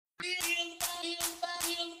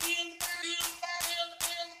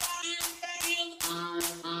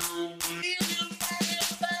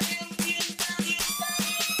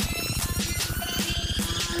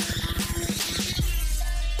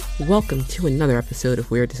Welcome to another episode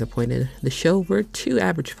of We're Disappointed, the show where two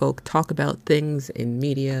average folk talk about things in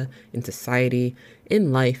media, in society,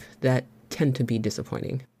 in life that tend to be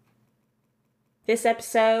disappointing. This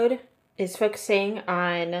episode is focusing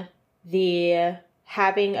on the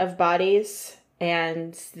having of bodies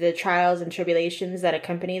and the trials and tribulations that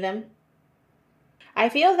accompany them. I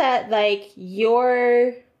feel that,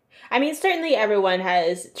 certainly everyone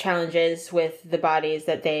has challenges with the bodies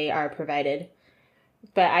that they are provided.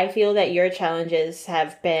 But I feel that your challenges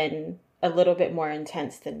have been a little bit more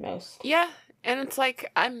intense than most. Yeah, and it's like,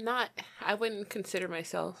 I wouldn't consider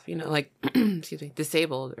myself, excuse me,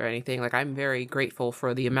 disabled or anything. Like, I'm very grateful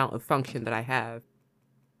for the amount of function that I have.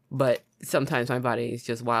 But sometimes my body is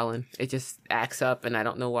just wilding. It just acts up and I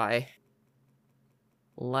don't know why.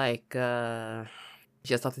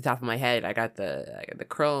 Just off the top of my head, I got the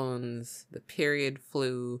Crohn's, the period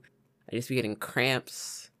flu. I just be getting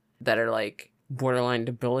cramps that are like borderline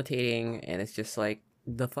debilitating, and it's just like,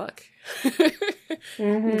 the fuck?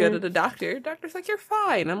 Mm-hmm. Go to the doctor. Doctor's like, you're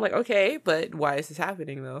fine. I'm like, okay, but why is this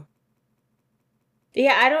happening though?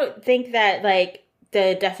 Yeah, I don't think that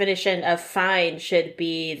the definition of fine should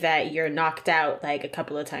be that you're knocked out a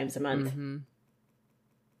couple of times a month. Mm-hmm.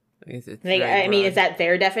 Is that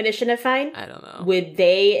their definition of fine? I don't know. Would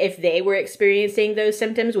they, if they were experiencing those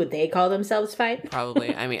symptoms, would they call themselves fine?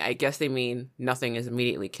 Probably. I guess they mean nothing is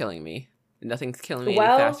immediately killing me. Nothing's killing me any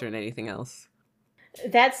faster than anything else.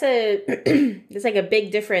 That's it's like a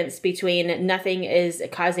big difference between nothing is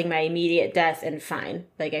causing my immediate death and fine.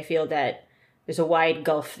 I feel that there's a wide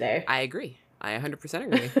gulf there. I agree. I 100%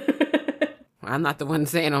 agree. I'm not the one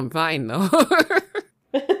saying I'm fine, though.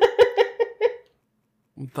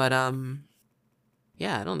 But,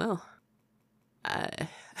 yeah, I don't know.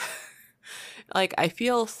 I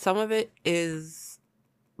feel some of it is,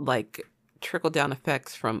 trickle-down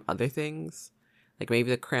effects from other things.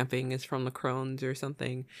 Maybe the cramping is from the Crohn's or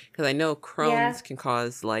something. Because I know Crohn's can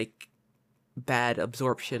cause, bad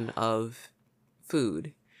absorption of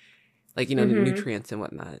food. The nutrients and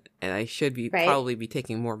whatnot. And I should be probably be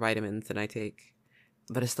taking more vitamins than I take.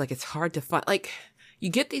 But it's hard to find. You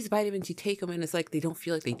get these vitamins, you take them, and it's they don't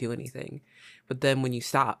feel like they do anything. But then when you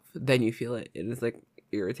stop, then you feel it. And it's,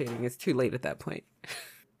 irritating. It's too late at that point.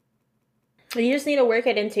 You just need to work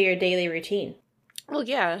it into your daily routine. Well,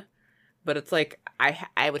 yeah. But it's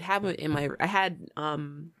I would have it in I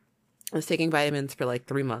was taking vitamins for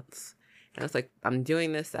 3 months. And I was I'm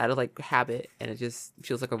doing this out of habit, and it just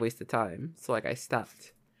feels like a waste of time. So I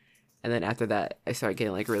stopped. And then after that, I started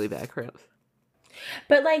getting really bad cramps.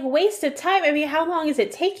 But waste of time, how long does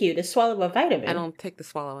it take you to swallow a vitamin? I don't take the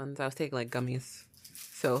swallow ones. I was taking how gummies.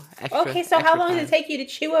 So long does it take you to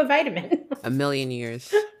chew a vitamin? 1,000,000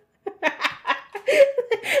 years.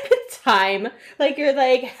 Time.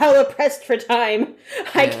 You're hella pressed for time.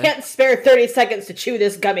 Yeah. I can't spare 30 seconds to chew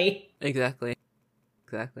this gummy. Exactly.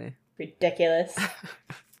 Ridiculous.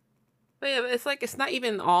 But yeah, it's it's not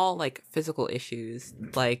even all physical issues.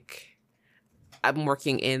 I'm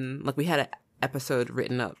working in we had an episode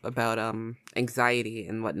written up about anxiety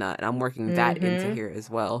and whatnot, and I'm working that into here as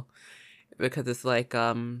well. Because it's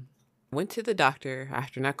went to the doctor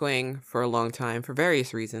after not going for a long time for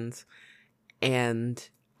various reasons, and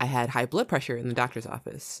I had high blood pressure in the doctor's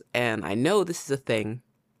office. And I know this is a thing.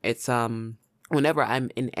 It's whenever I'm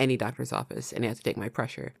in any doctor's office and I have to take my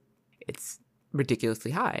pressure, it's ridiculously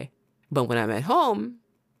high. But when I'm at home,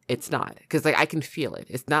 it's not, because I can feel it.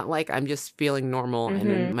 It's not I'm just feeling normal and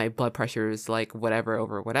then my blood pressure is whatever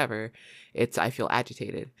over whatever. I feel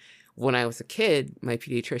agitated. When I was a kid, my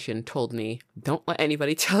pediatrician told me, don't let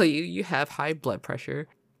anybody tell you have high blood pressure.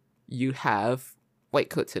 You have white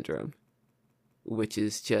coat syndrome, which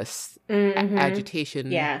is just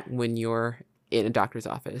agitation when you're in a doctor's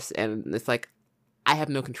office. And it's I have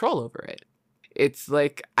no control over it. It's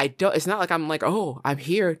it's not I'm oh, I'm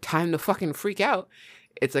here, time to fucking freak out.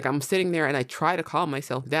 It's I'm sitting there and I try to calm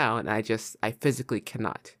myself down, and I physically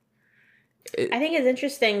cannot. I think it's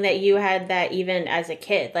interesting that you had that even as a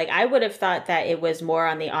kid. I would have thought that it was more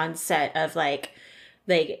on the onset of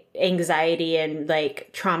anxiety and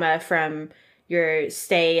trauma from your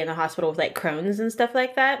stay in the hospital with Crohn's and stuff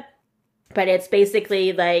like that. But it's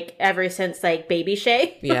basically ever since baby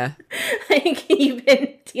Shay. Yeah. You've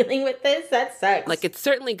been dealing with this. That sucks. It's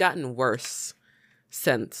certainly gotten worse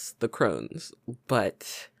since the Crohn's,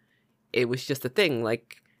 but it was just a thing.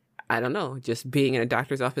 I don't know, just being in a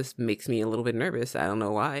doctor's office makes me a little bit nervous. I don't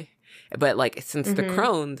know why. But like since the Mm-hmm.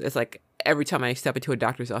 Crohn's, it's like every time I step into a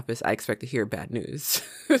doctor's office, I expect to hear bad news.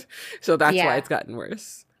 So that's why Yeah. it's gotten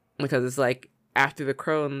worse. Because it's like after the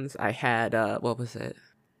Crohn's, I had what was it?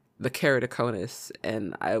 The keratoconus,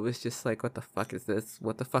 and I was just like, what the fuck is this?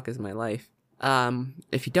 What the fuck is my life?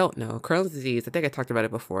 If you don't know, Crohn's disease, I think I talked about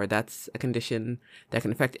it before. That's a condition that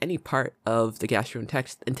can affect any part of the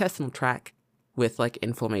gastrointestinal tract with like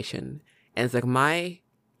inflammation. And it's like my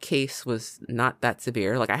case was not that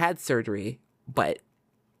severe. Like I had surgery, but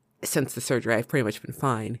since the surgery, I've pretty much been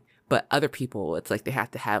fine. But other people, it's like they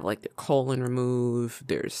have to have like their colon removed,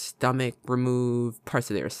 their stomach removed, parts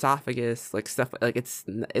of their esophagus, like stuff like it's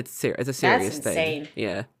a serious That's thing. insane.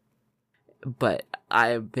 Yeah. But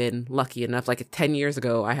I've been lucky enough. Like 10 years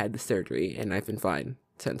ago, I had the surgery, and I've been fine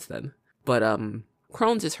since then. But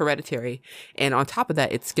Crohn's is hereditary, and on top of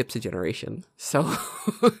that, it skips a generation. So,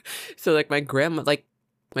 so like my grandmother,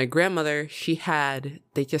 they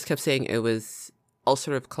just kept saying it was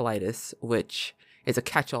ulcerative colitis, which is a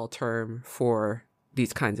catch-all term for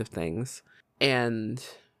these kinds of things. And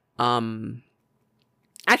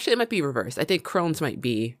actually, it might be reversed. I think Crohn's might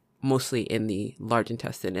be mostly in the large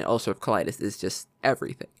intestine, and ulcerative colitis is just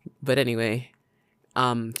everything. But anyway,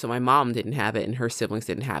 so my mom didn't have it, and her siblings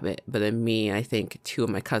didn't have it. But then me, and I think 2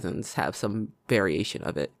 of my cousins have some variation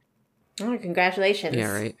of it. Oh, congratulations.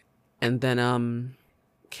 Yeah, right. And then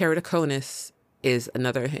keratoconus is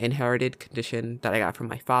another inherited condition that I got from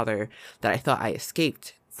my father that I thought I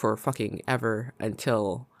escaped for fucking ever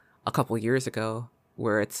until a couple years ago,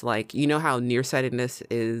 where it's like, you know how nearsightedness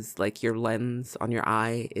is like your lens on your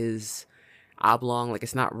eye is oblong, like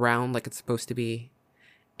it's not round like it's supposed to be,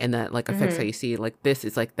 and that like affects how you see. Like this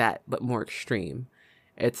is like that, but more extreme.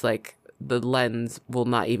 It's like the lens will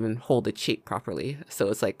not even hold its shape properly, so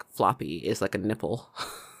it's like floppy is like a nipple.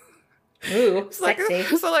 Ooh, Like,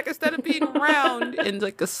 sexy. so like instead of being round and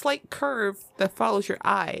like a slight curve that follows your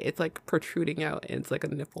eye, it's like protruding out, and it's like a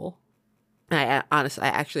nipple. I honestly, I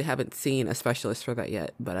actually haven't seen a specialist for that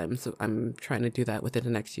yet, but I'm trying to do that within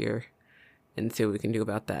the next year and see what we can do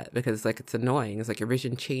about that, because like it's annoying. It's like your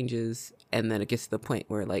vision changes, and then it gets to the point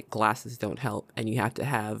where like glasses don't help, and you have to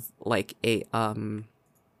have like a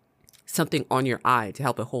something on your eye to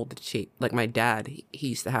help it hold its shape. Like my dad, he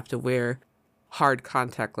used to have to wear hard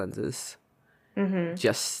contact lenses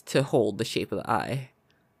just to hold the shape of the eye.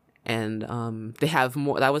 And they have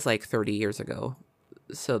more. That was like 30 years ago,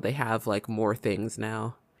 so they have like more things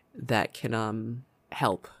now that can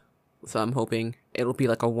help. So I'm hoping it'll be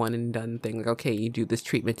like a one and done thing. Like, okay, you do this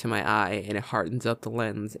treatment to my eye and it hardens up the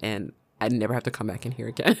lens, and I never have to come back in here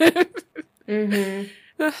again.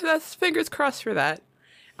 That's fingers crossed for that.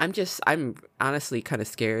 I'm honestly kind of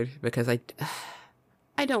scared because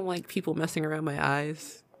I don't like people messing around my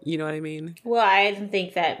eyes. You know what I mean? Well, I don't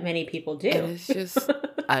think that many people do. And it's just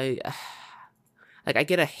I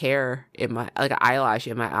get a hair in my, like an eyelash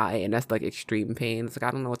in my eye, and that's like extreme pain. It's like,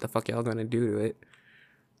 I don't know what the fuck y'all gonna do to it.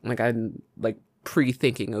 Like I'm like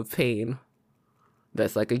pre-thinking of pain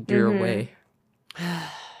that's like a year away.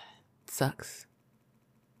 Sucks.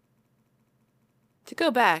 To go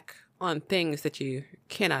back on things that you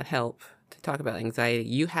cannot help, to talk about anxiety,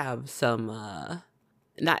 you have some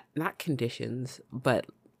not conditions, but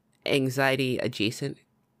anxiety adjacent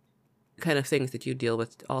kind of things that you deal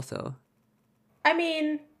with also. I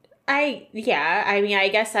mean, I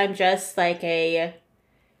guess I'm just like a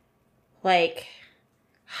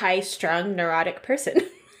high-strung neurotic person.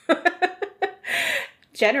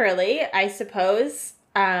 Generally, I suppose.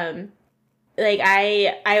 I'm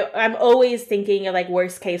always thinking of like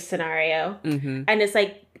worst case scenario. And it's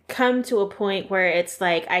like come to a point where it's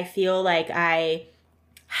like I feel like I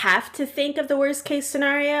have to think of the worst case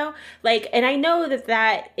scenario. Like, and I know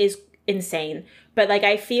that is insane, but like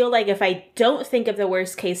I feel like if I don't think of the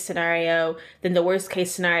worst case scenario, then the worst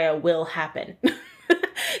case scenario will happen.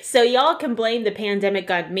 So y'all can blame the pandemic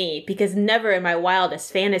on me, because never in my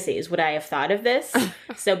wildest fantasies would I have thought of this.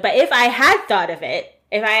 But if I had thought of it,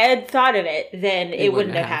 then it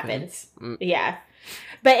wouldn't have happened. Yeah.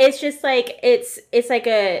 But it's just like, it's like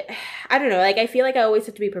I don't know, like I feel like I always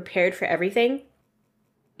have to be prepared for everything.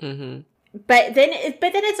 But then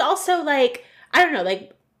it's also like, I don't know,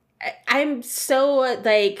 like I'm so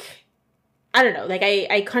like, I don't know, like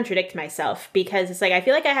I contradict myself, because it's like I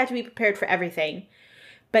feel like I have to be prepared for everything.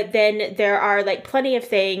 But then there are like plenty of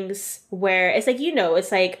things where it's like,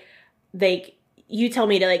 it's like you tell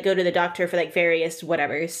me to like go to the doctor for like various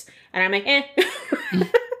whatevers, and I'm like,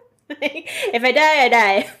 if I die, I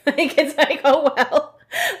die. Like it's like, oh well.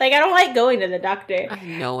 Like I don't like going to the doctor. I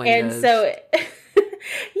know. And so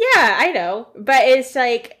yeah, I know. But it's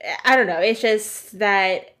like, I don't know, it's just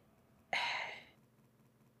that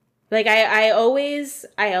Like I always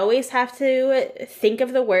have to think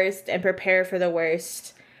of the worst and prepare for the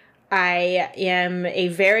worst. I am a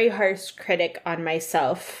very harsh critic on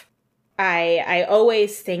myself. I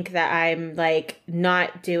always think that I'm like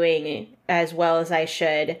not doing as well as I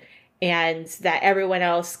should, and that everyone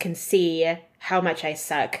else can see how much I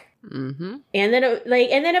suck. Mm-hmm. And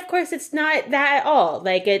then of course it's not that at all.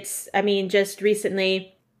 Like I mean, just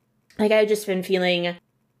recently, like I've just been feeling,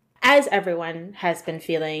 as everyone has been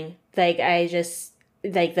feeling, like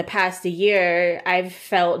the past year, I've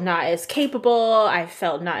felt not as capable. I've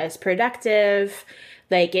felt not as productive.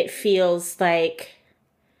 Like it feels like,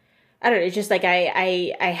 I don't know, it's just like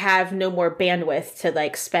I have no more bandwidth to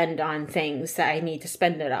like spend on things that I need to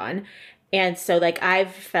spend it on. And so like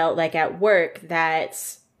I've felt like at work that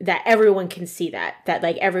everyone can see that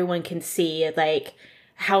like everyone can see like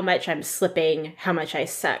how much I'm slipping, how much I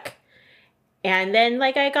suck. And then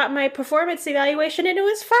like I got my performance evaluation and it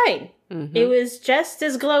was fine. Mm-hmm. It was just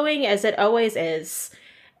as glowing as it always is.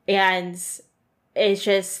 And it's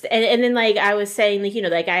just, and then like I was saying, like, you know,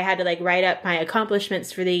 like I had to like write up my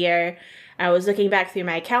accomplishments for the year. I was looking back through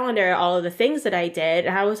my calendar, all of the things that I did,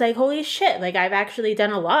 and I was like, holy shit, like I've actually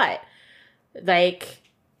done a lot. Like,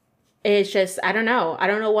 it's just, I don't know. I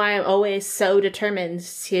don't know why I'm always so determined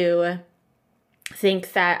to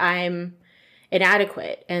think that I'm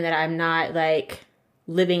inadequate and that I'm not like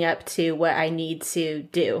living up to what I need to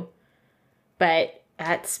do. But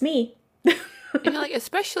that's me. And like,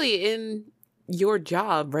 especially in your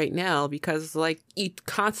job right now, because like you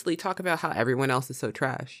constantly talk about how everyone else is so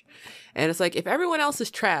trash. And it's like, if everyone else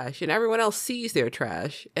is trash and everyone else sees their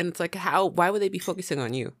trash, and it's like, why would they be focusing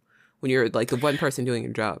on you when you're like the one person doing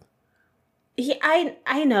your job? Yeah,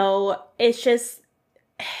 I know. It's just,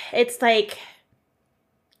 it's like,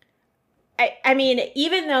 I mean,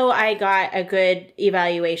 even though I got a good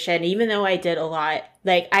evaluation, even though I did a lot,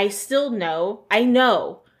 like I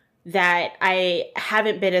know that I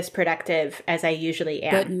haven't been as productive as I usually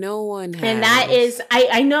am. But no one has. And that is,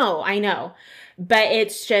 I know. But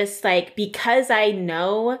it's just like, because I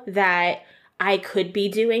know that I could be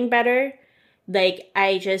doing better, like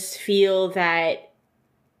I just feel that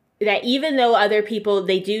even though other people,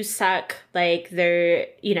 they do suck, like they're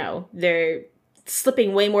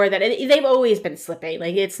slipping way more than they've always been slipping.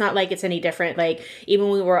 Like it's not like it's any different. Like even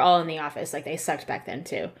when we were all in the office, like they sucked back then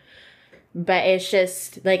too. But it's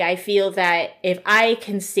just like I feel that if I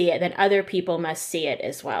can see it, then other people must see it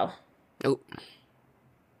as well. Oh,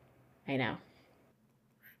 I know.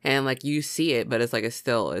 And like you see it, but it's like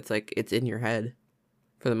it's like it's in your head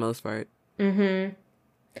for the most part. Mm-hmm.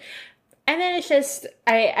 And then it's just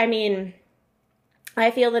I mean,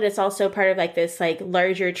 I feel that it's also part of like this like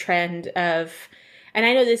larger trend of, and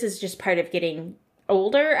I know this is just part of getting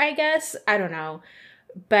older, I guess. I don't know.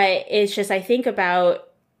 But it's just, I think about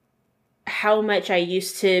how much I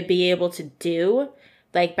used to be able to do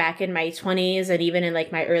like back in my 20s and even in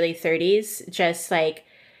like my early 30s, just like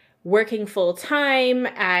working full time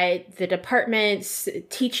at the departments,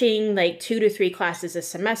 teaching like 2 to 3 classes a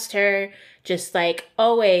semester, just like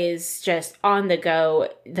always just on the go,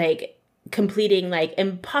 like completing like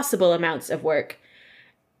impossible amounts of work.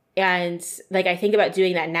 And like I think about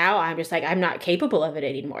doing that now, I'm just like, I'm not capable of it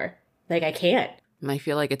anymore. Like I can't. And I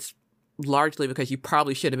feel like it's largely because you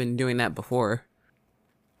probably should have been doing that before.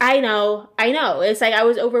 I know. It's like I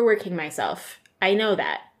was overworking myself. I know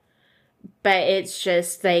that. But it's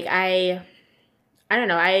just like I don't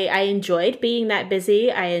know. I enjoyed being that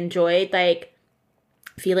busy. I enjoyed like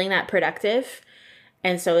feeling that productive.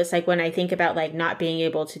 And so it's like when I think about like not being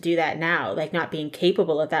able to do that now, like not being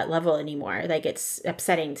capable of that level anymore, like it's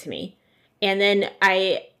upsetting to me. And then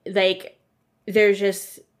I like, there's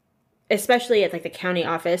just, especially at like the county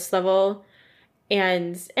office level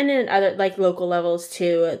and in other like local levels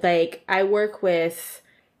too, like I work with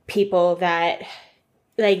people that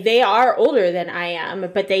like they are older than I am,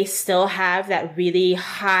 but they still have that really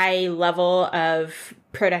high level of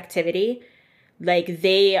productivity. Like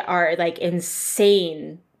they are like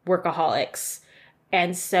insane workaholics.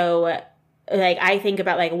 And so like I think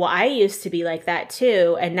about like, well, I used to be like that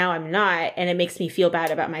too, and now I'm not, and it makes me feel bad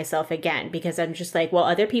about myself again, because I'm just like, well,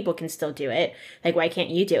 other people can still do it. Like, why can't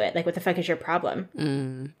you do it? Like, what the fuck is your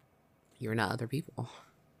problem? You're not other people.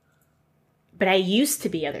 But I used to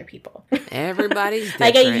be other people. Everybody's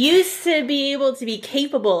different. Like I used to be able to be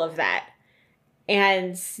capable of that.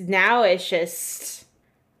 And now it's just,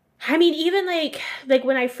 I mean, even like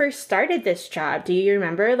when I first started this job, do you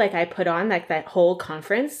remember? Like I put on like that whole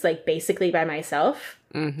conference, like basically by myself.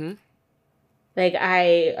 Mm-hmm. Like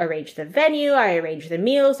I arranged the venue, I arranged the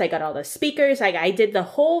meals, I got all the speakers, like I did the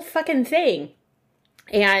whole fucking thing.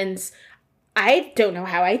 And I don't know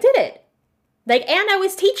how I did it. Like, and I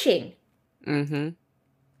was teaching. Mm-hmm.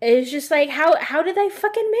 It's just like, how did I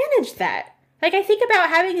fucking manage that? Like, I think about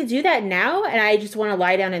having to do that now, and I just want to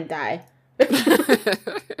lie down and die. But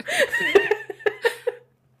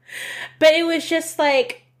it was just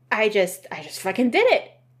like, I just fucking did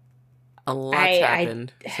it. A lot's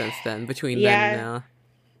happened since then, between then and now.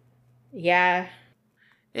 Yeah.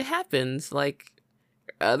 It happens. Like,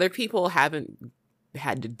 other people haven't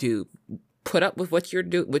had to put up with what you're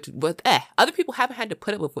doing. Other people haven't had to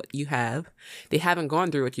put up with what you have. They haven't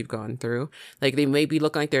gone through what you've gone through. Like, they may be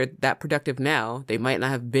looking like they're that productive now. They might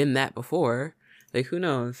not have been that before. Like, who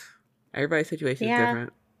knows? Everybody's situation is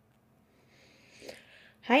different.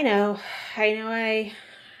 I know.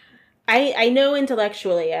 I know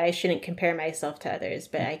intellectually I shouldn't compare myself to others,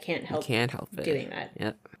 but I can't help doing that.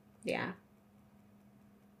 Yep. Yeah.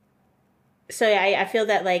 So yeah, I feel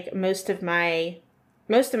that like most of my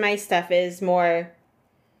stuff is more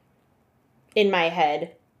in my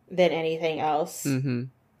head than anything else. Mm-hmm.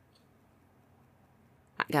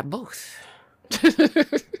 I got both.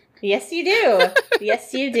 Yes, you do.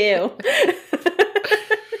 Yes, you do.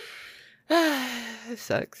 It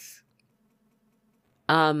sucks.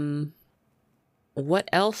 What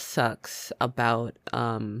else sucks about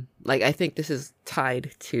like, I think this is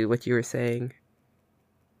tied to what you were saying,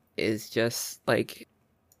 is just like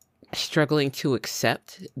struggling to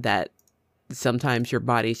accept that sometimes your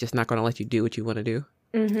body's just not going to let you do what you want to do.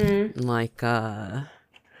 Mm-hmm. Like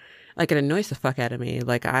it annoys the fuck out of me.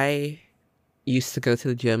 Like, I used to go to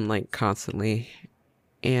the gym like constantly,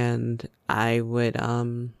 and I would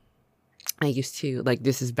I used to, like,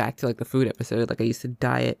 this is back to like the food episode, like I used to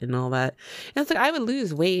diet and all that, and it's like I would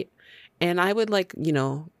lose weight and I would, like, you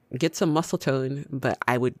know, get some muscle tone, but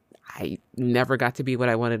I never got to be what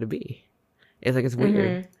I wanted to be. It's like, it's weird.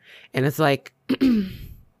 Mm-hmm. And it's like,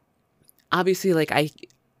 obviously, like,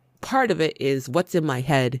 part of it is what's in my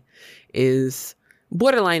head is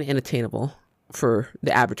borderline unattainable for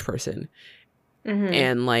the average person. Mm-hmm.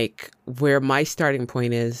 And like, where my starting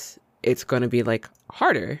point is, it's going to be like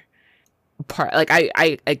harder. Like,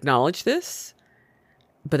 I acknowledge this,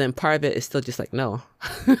 but then part of it is still just like, no.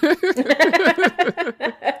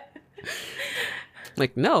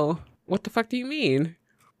 Like, no, what the fuck do you mean?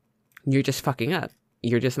 You're just fucking up.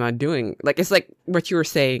 You're just not doing, like, it's like what you were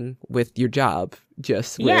saying with your job.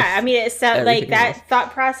 Just with I mean, it sounds like that else.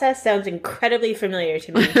 Thought process sounds incredibly familiar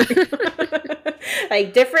to me.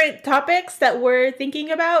 Like, different topics that we're thinking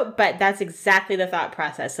about, but that's exactly the thought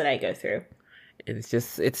process that I go through. It's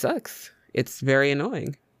just, it sucks. It's very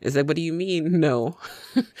annoying. It's like, what do you mean? No.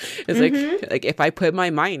 It's mm-hmm. like if I put my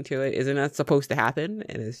mind to it, isn't that supposed to happen?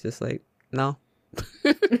 And it's just like, no.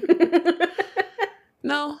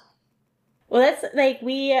 No. Well, that's like,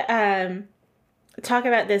 we talk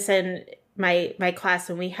about this in my class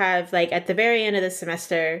when we have, like, at the very end of the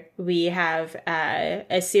semester, we have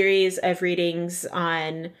a series of readings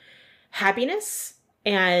on happiness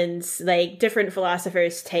and, like, different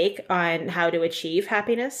philosophers' take on how to achieve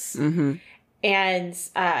happiness. Mm-hmm. And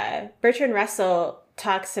Bertrand Russell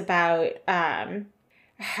talks about how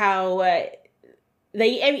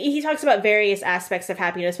he talks about various aspects of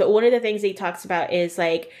happiness, but one of the things he talks about is,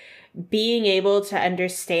 like, being able to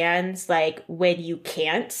understand, like, when you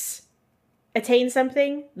can't attain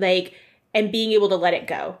something, like, and being able to let it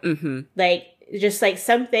go. Mm-hmm. Like, just, like,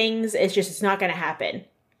 some things, it's not going to happen.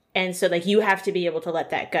 And so, like, you have to be able to let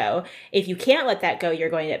that go. If you can't let that go, you're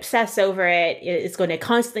going to obsess over it. It's going to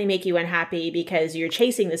constantly make you unhappy because you're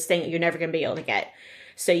chasing this thing that you're never going to be able to get.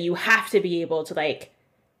 So you have to be able to, like,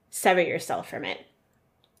 sever yourself from it.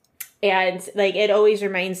 And, like, it always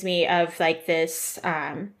reminds me of, like, this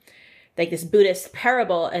Buddhist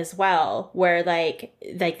parable as well, where like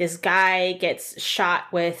this guy gets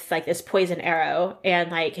shot with, like, this poison arrow,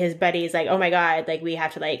 and, like, his buddy's like, oh my God, like, we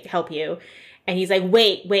have to, like, help you. And he's like,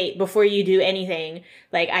 wait, before you do anything,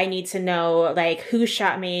 like, I need to know, like, who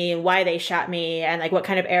shot me and why they shot me and, like, what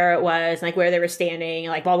kind of arrow it was and, like, where they were standing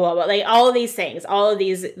and, like, blah, blah, blah, like, all of these things, all of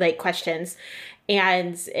these, like, questions.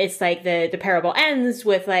 And it's like the parable ends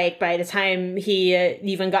with, like, by the time he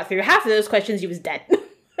even got through half of those questions, he was dead.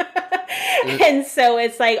 And so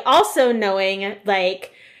it's like also knowing,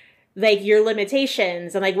 like your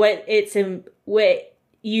limitations and, like, what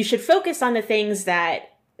you should focus on, the things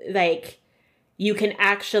that, like, you can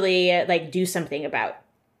actually, like, do something about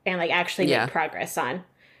and, like, actually make progress on,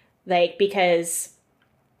 like, because,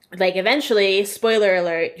 like, eventually, spoiler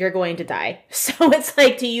alert, you're going to die. So it's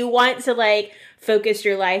like, do you want to, like, focus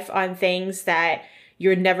your life on things that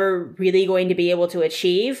you're never really going to be able to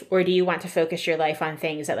achieve, or do you want to focus your life on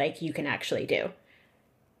things that, like, you can actually do?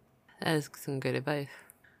 That is some good advice.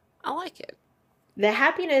 I like it. The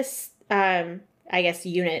happiness, I guess,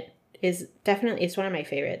 unit is definitely, it's one of my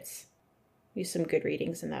favorites. Use some good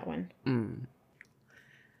readings in that one.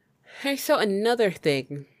 Hey, so another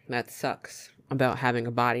thing that sucks about having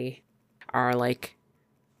a body are like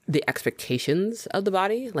the expectations of the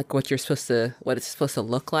body, like what it's supposed to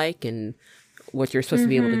look like and what you're supposed to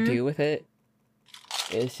be able to do with it.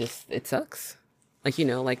 It's just, it sucks. Like, you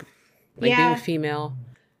know, like being female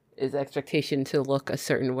is the expectation to look a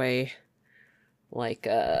certain way. Like,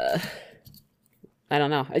 I don't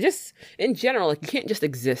know. I just, in general, like, you can't just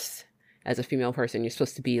exist as a female person. You're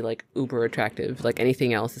supposed to be, like, uber attractive. Like,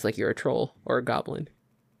 anything else is like you're a troll or a goblin.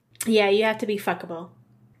 Yeah, you have to be fuckable.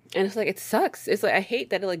 And it's like, it sucks. It's like, I hate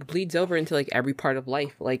that it, like, bleeds over into, like, every part of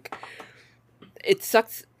life. Like, it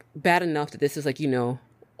sucks bad enough that this is, like, you know,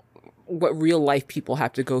 what real life people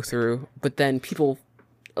have to go through. But then people,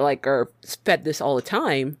 like, are fed this all the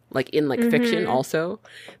time, like, in, like, fiction also.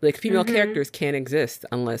 Like, female characters can't exist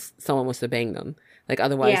unless someone wants to bang them. Like,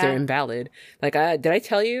 otherwise they're invalid. Like, did I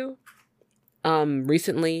tell you,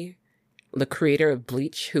 recently, the creator of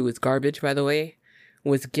Bleach, who is garbage, by the way,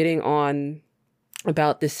 was getting on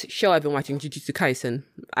about this show I've been watching, Jujutsu Kaisen.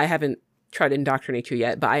 I haven't tried to indoctrinate you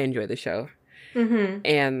yet, but I enjoy the show.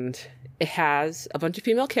 And it has a bunch of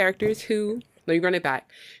female characters who, let me run it back.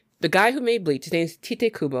 The guy who made Bleach, his name is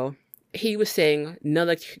Tite Kubo, he was saying none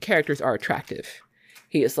of the characters are attractive.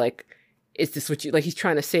 He is like, is this what you, like, he's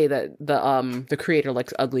trying to say that the creator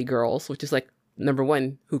likes ugly girls, which is like, number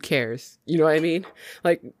one, who cares? You know what I mean?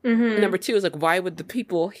 Like, number two is like, why would the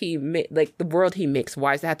people he made, like, the world he makes,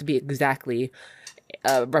 why does it have to be exactly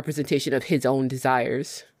a representation of his own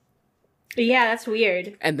desires? Yeah, that's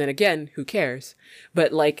weird. And then again, who cares?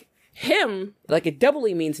 But like him, like, it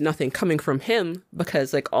doubly means nothing coming from him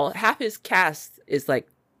because like half his cast is like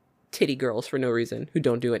titty girls for no reason who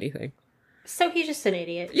don't do anything. So he's just an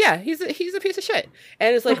idiot. Yeah, he's a piece of shit.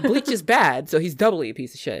 And it's like Bleach is bad, so he's doubly a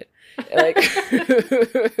piece of shit. Like,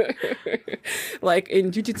 like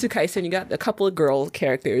in Jujutsu Kaisen, you got a couple of girl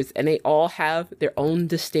characters, and they all have their own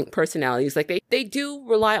distinct personalities. Like they do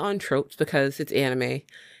rely on tropes because it's anime,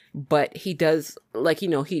 but he does, like, you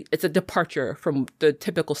know, it's a departure from the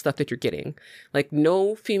typical stuff that you're getting. Like,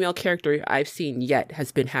 no female character I've seen yet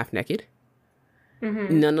has been half naked.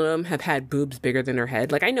 None of them have had boobs bigger than her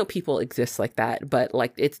head. Like, I know people exist like that, but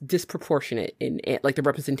like it's disproportionate in like the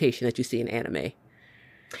representation that you see in anime.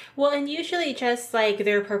 Well, and usually just like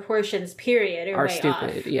their proportions, period, are way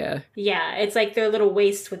stupid. Off. Yeah, it's like their little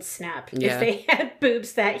waist would snap if they had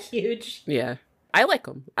boobs that huge. Yeah, I like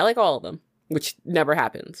them. I like all of them, which never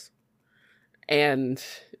happens. And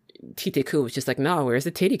Titeku was just like, no, where's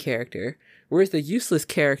the titty character? Where's the useless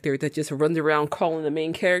character that just runs around calling the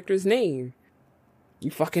main character's name? You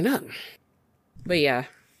fucking up. But yeah,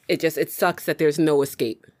 it sucks that there's no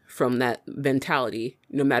escape from that mentality,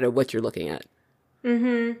 no matter what you're looking at.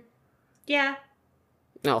 Yeah.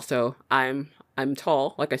 Also, I'm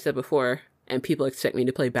tall, like I said before, and people expect me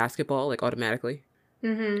to play basketball, like, automatically.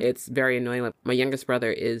 It's very annoying. Like, my youngest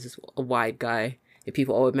brother is a wide guy, and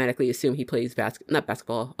people automatically assume he plays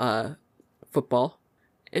football. And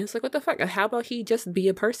it's like, what the fuck? How about he just be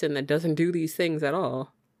a person that doesn't do these things at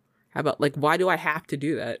all? How about, like, why do I have to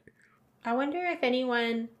do that? I wonder if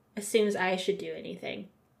anyone assumes I should do anything.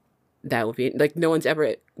 That would be, like, no one's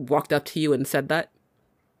ever walked up to you and said that?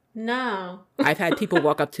 No. I've had people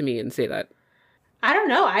walk up to me and say that. I don't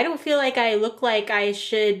know. I don't feel like I look like I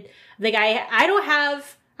should, like, I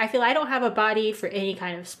feel I don't have a body for any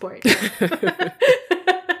kind of sport.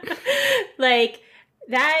 Like,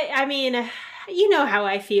 that, I mean, you know how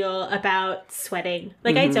I feel about sweating.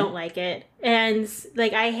 Like, I don't like it. And,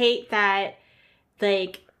 like, I hate that,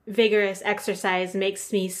 like, vigorous exercise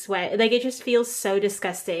makes me sweat. Like, it just feels so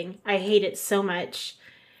disgusting. I hate it so much.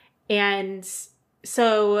 And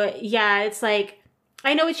so, yeah, it's like,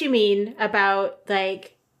 I know what you mean about,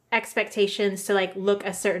 like, expectations to, like, look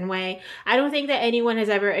a certain way. I don't think that anyone has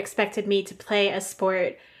ever expected me to play a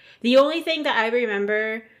sport. The only thing that I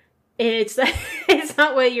remember, it's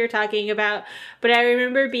not what you're talking about, but I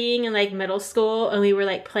remember being in, like, middle school and we were,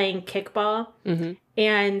 like, playing kickball.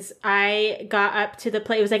 And I got up to the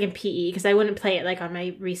play. It was, like, in PE because I wouldn't play it, like, on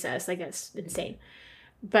my recess. Like, that's insane.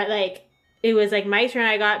 But, like, it was, like, my turn.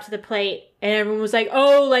 I got up to the plate and everyone was like,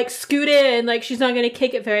 oh, like, scoot in. Like, she's not going to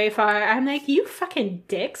kick it very far. I'm like, you fucking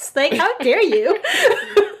dicks. Like, how dare you?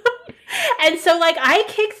 And so, like, I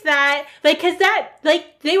kicked that, like, because that,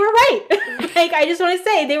 like, they were right. Like, I just want to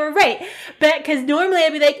say they were right. But, because normally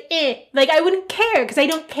I'd be like, Like, I wouldn't care, because I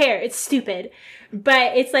don't care. It's stupid.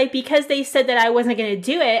 But it's, like, because they said that I wasn't going to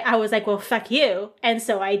do it, I was like, well, fuck you. And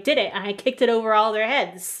so I did it, and I kicked it over all their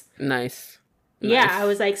heads. Nice. Yeah, I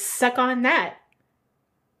was like, suck on that.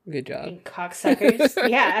 Good job. Fucking cocksuckers.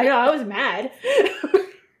 Yeah, I know. I was mad.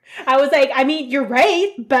 I was like, I mean, you're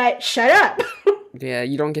right, but shut up. Yeah,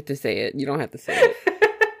 you don't get to say it. You don't have to say it.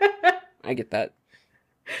 I get that.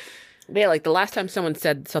 But yeah, like the last time someone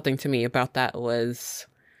said something to me about that was,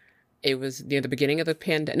 it was near the beginning of the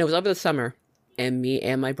pandemic. No, it was over the summer. And me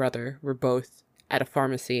and my brother were both at a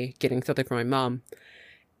pharmacy getting something for my mom.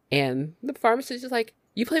 And the pharmacist is like,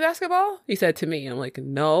 you play basketball? He said to me. I'm like,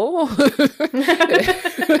 no.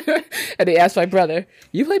 And he asked my brother,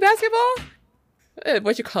 you play basketball?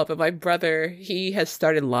 What you call it? But my brother, he has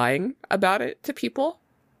started lying about it to people.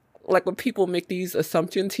 Like when people make these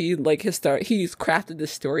assumptions, he's crafted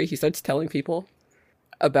this story. He starts telling people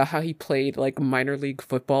about how he played like minor league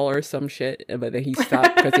football or some shit, but then he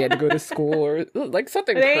stopped because he had to go to school or like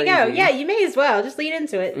something There crazy. you go. Yeah, you may as well. Just lead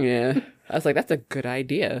into it. Yeah. I was like, that's a good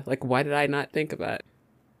idea. Like, why did I not think of that?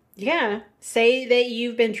 Yeah. Say that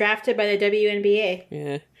you've been drafted by the WNBA.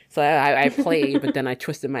 Yeah. So I played, but then I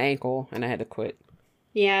twisted my ankle and I had to quit.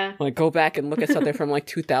 Yeah. Like, go back and look at something from like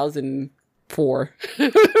 2004.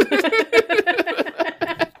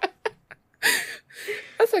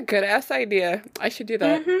 That's a good ass idea. I should do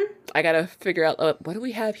that. Mm-hmm. I gotta figure out what do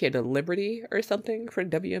we have here? The Liberty or something for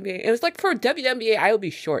WNBA? It was like for WNBA, I would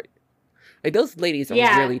be short. Like those ladies are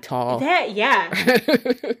really tall. Yeah.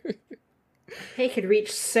 They could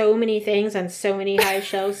reach so many things on so many high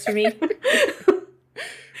shelves for me.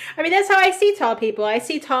 I mean, that's how I see tall people. I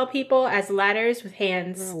see tall people as ladders with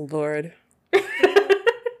hands. Oh, Lord.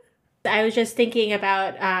 I was just thinking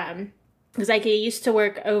about, because like I used to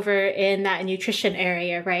work over in that nutrition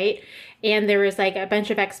area, right? And there was like a bunch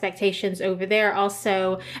of expectations over there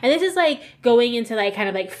also. And this is like going into like kind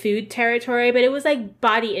of like food territory, but it was like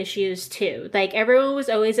body issues too. Like everyone was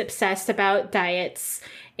always obsessed about diets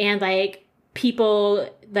and like people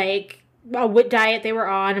like what diet they were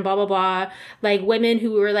on and blah, blah, blah. Like women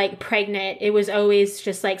who were like pregnant, it was always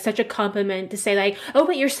just like such a compliment to say like, oh,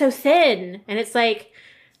 but you're so thin. And it's like,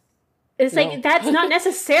 like, that's not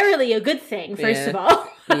necessarily a good thing, first of all.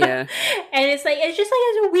 Yeah. And it's like, it's just like,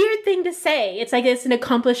 it's a weird thing to say. It's like, it's an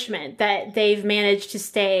accomplishment that they've managed to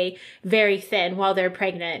stay very thin while they're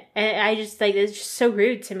pregnant. And I just, like, it's just so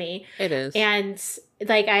rude to me. It is. And,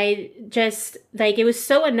 like, I just, like, it was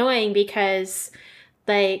so annoying because,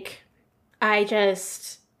 like, I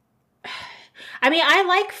mean, I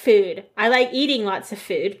like food. I like eating lots of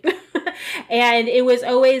food. And it was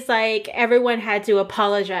always like everyone had to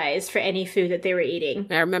apologize for any food that they were eating.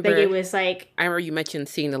 I remember. Like it was like. I remember you mentioned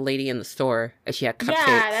seeing the lady in the store and she had cupcakes.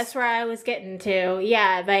 Yeah, that's where I was getting to.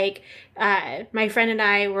 Yeah, like my friend and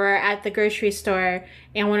I were at the grocery store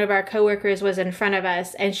and one of our coworkers was in front of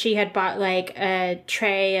us and she had bought like a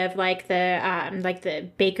tray of like the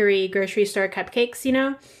bakery grocery store cupcakes, you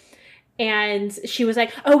know? And she was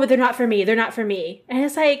like, oh, but they're not for me. They're not for me. And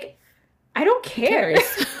it's like, I don't care.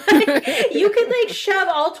 You could like shove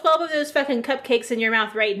all 12 of those fucking cupcakes in your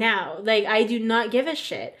mouth right now. Like, I do not give a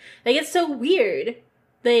shit. Like, it's so weird.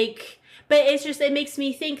 Like, but it's just, it makes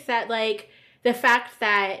me think that like the fact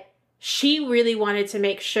that she really wanted to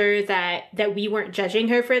make sure that we weren't judging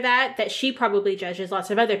her for that she probably judges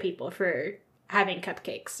lots of other people for having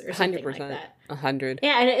cupcakes or something 100%, like that. 100.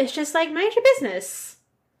 Yeah, and it's just like, mind your business.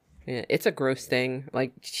 Yeah, it's a gross thing.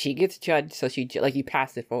 Like, she gets judged, so you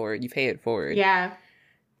pass it forward. You pay it forward. Yeah.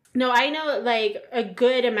 No, I know, like, a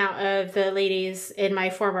good amount of the ladies in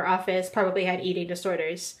my former office probably had eating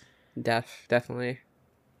disorders. Definitely.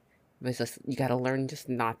 But it's just, you gotta learn just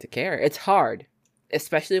not to care. It's hard.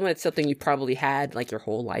 Especially when it's something you probably had, like, your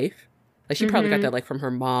whole life. Like, she probably got that, like, from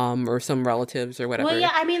her mom or some relatives or whatever. Well,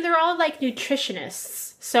 yeah, I mean, they're all, like, nutritionists.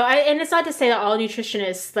 So, and it's not to say that all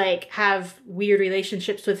nutritionists, like, have weird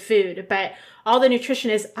relationships with food, but all the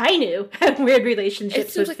nutritionists I knew had weird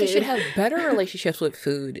relationships with food. It seems like they should have better relationships with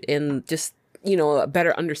food and just, you know, a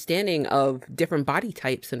better understanding of different body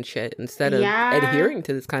types and shit instead of adhering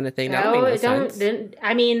to this kind of thing. That would make no sense.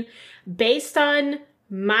 I mean, based on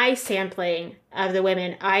my sampling of the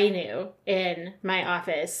women I knew in my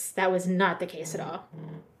office, that was not the case at all.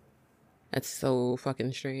 That's so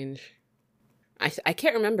fucking strange. I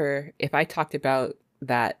can't remember if I talked about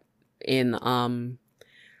that in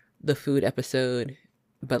the food episode,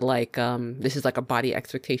 but like this is like a body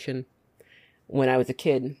expectation. When I was a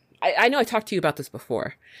kid, I know I talked to you about this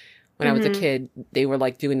before. When I was a kid, they were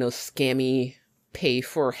like doing those scammy pay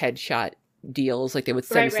for headshot deals, like they would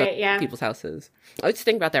send stuff to people's houses. I was just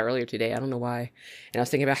thinking about that earlier today. I don't know why. And I was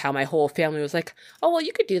thinking about how my whole family was like, oh, well,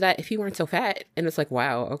 you could do that if you weren't so fat. And it's like,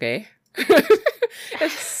 wow, okay.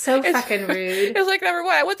 It's fucking rude. It was like, number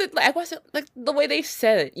one, I wasn't like the way they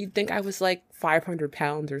said it. You'd think I was like 500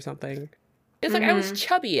 pounds or something. It's like I was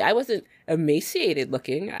chubby. I wasn't emaciated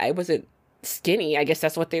looking. I wasn't skinny. I guess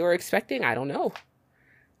that's what they were expecting. I don't know.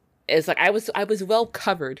 It's like I was well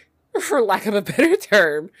covered, for lack of a better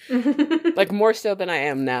term. Like more so than I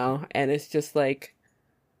am now. And it's just like,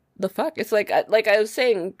 the fuck? It's like I was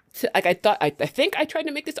saying, like I think I tried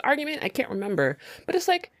to make this argument. I can't remember. But it's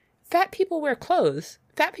like, fat people wear clothes.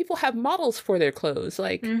 Fat people have models for their clothes.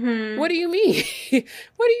 Like, what do you mean?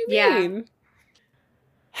 What do you mean?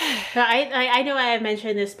 So I know I have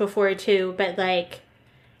mentioned this before too, but like,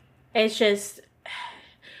 it's just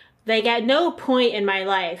like at no point in my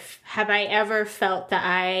life have I ever felt that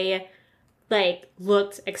I like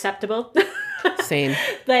looked acceptable. Same.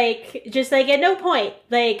 Like, just like at no point.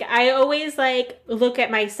 Like, I always like look at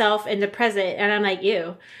myself in the present and I'm like,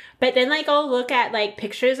 ew. But then like I'll look at like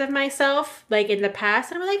pictures of myself like in the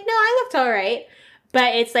past and I'm like, no, I looked all right.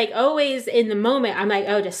 But it's like always in the moment I'm like,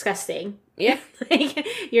 oh, disgusting. Yeah. Like,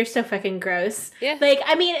 you're so fucking gross. Yeah. Like,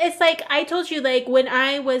 I mean, it's like, I told you, like, when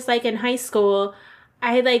I was, like, in high school,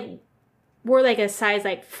 I, like, wore, like, a size,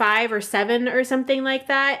 like, 5 or 7 or something like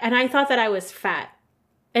that. And I thought that I was fat.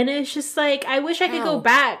 And it's just, like, I wish I could go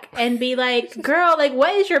back and be like, girl, like,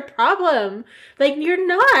 what is your problem? Like, you're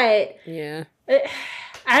not. Yeah.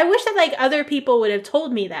 I wish that, like, other people would have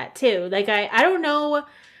told me that, too. Like, I don't know.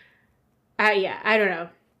 Yeah, I don't know.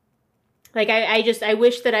 Like, I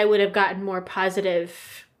wish that I would have gotten more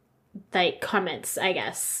positive, like, comments, I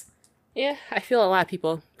guess. Yeah, I feel a lot of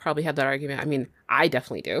people probably have that argument. I mean, I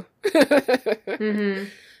definitely do.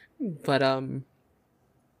 But,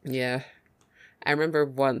 yeah. I remember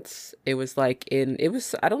once, it was like I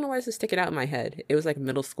don't know why this is sticking out in my head. It was like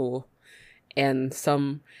middle school, and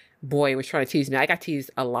some boy was trying to tease me. I got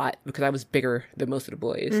teased a lot because I was bigger than most of the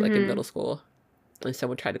boys, like in middle school. And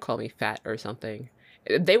someone tried to call me fat or something.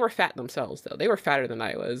 They were fat themselves, though. They were fatter than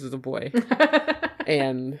I was as a boy.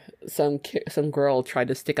 And some girl tried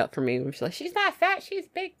to stick up for me. She's like, she's not fat, she's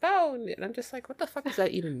big bone. And I'm just like, what the fuck does that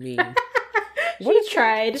even mean? She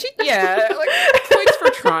tried. Yeah, like, points for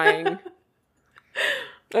trying.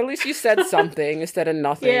 At least you said something instead of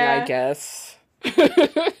nothing, I guess. But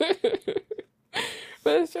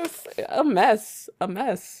it's just a mess. A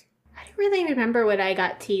mess. I don't really remember what I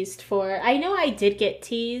got teased for. I know I did get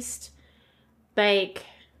teased. Like,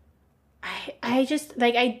 I just,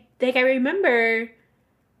 like, I remember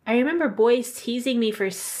boys teasing me for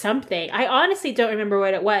something. I honestly don't remember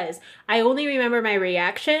what it was. I only remember my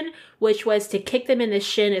reaction, which was to kick them in the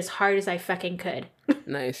shin as hard as I fucking could.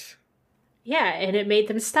 Nice. Yeah, and it made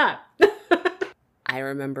them stop. I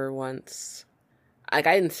remember once, like,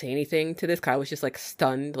 I didn't say anything to this because I was just, like,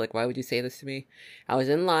 stunned. Like, why would you say this to me? I was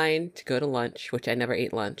in line to go to lunch, which I never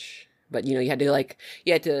ate lunch. But, you know, it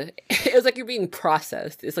was like you're being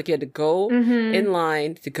processed. It's like you had to go in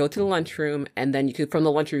line to go to the lunchroom, and then from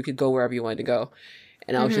the lunchroom, you could go wherever you wanted to go.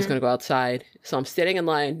 And I was just going to go outside. So I'm standing in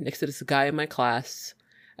line next to this guy in my class.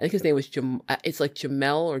 I think his name was it's like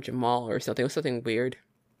Jamel or Jamal or something. It was something weird.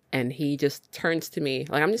 And he just turns to me.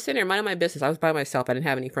 Like, I'm just sitting there minding my business. I was by myself. I didn't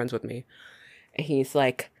have any friends with me. And he's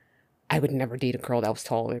like, I would never date a girl that was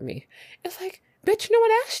taller than me. It's like, bitch, no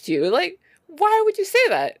one asked you. Like, why would you say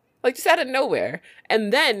that? Like, just out of nowhere.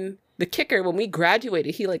 And then the kicker, when we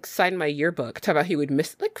graduated, he, like, signed my yearbook. Talk about he would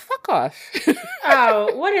miss, like, fuck off.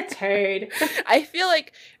 Oh, what a turd. I feel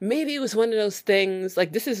like maybe it was one of those things,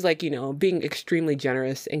 like, this is, like, you know, being extremely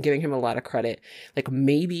generous and giving him a lot of credit. Like,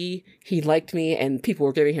 maybe he liked me and people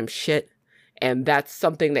were giving him shit. And that's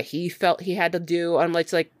something that he felt he had to do. I'm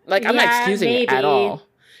like I'm not excusing it at all.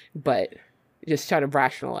 But just trying to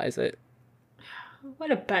rationalize it.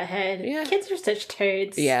 What a butthead. Yeah. Kids are such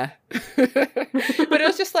turds. Yeah. But it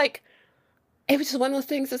was just like, it was just one of those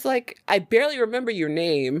things. It's like, I barely remember your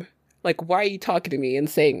name. Like, why are you talking to me and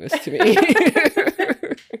saying this to me?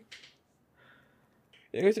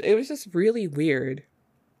 It was just really weird.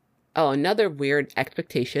 Oh, another weird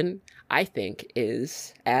expectation, I think,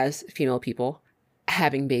 is, as female people,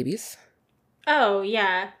 having babies. Oh,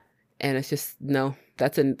 yeah. And it's just, no,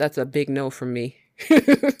 that's a big no from me.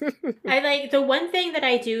 I like, the one thing that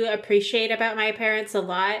I do appreciate about my parents a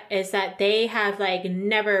lot is that they have, like,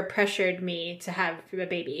 never pressured me to have a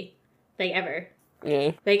baby. Like, ever.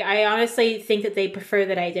 Yeah. Like, I honestly think that they prefer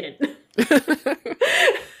that I didn't.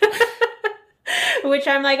 Which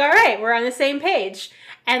I'm like, all right, we're on the same page.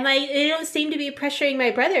 And, like, they don't seem to be pressuring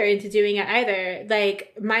my brother into doing it either.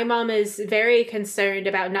 Like, my mom is very concerned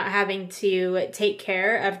about not having to take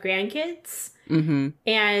care of grandkids. Mm-hmm.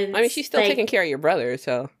 And I mean, she's still, like, taking care of your brother,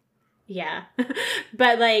 so. Yeah.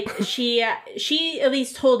 But, like, she at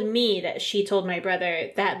least told me that she told my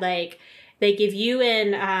brother that, like, if you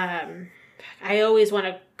and, I always want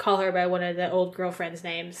to call her by one of the old girlfriend's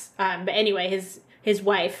names. But anyway, his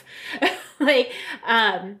wife, like,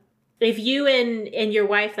 if you and your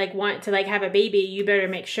wife like want to like have a baby, you better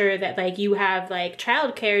make sure that like you have like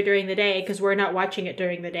childcare during the day, because we're not watching it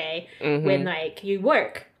during the day when like you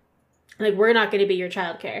work. Like, we're not going to be your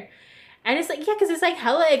childcare. And it's like, yeah, because it's like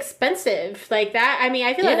hella expensive. Like that. I mean,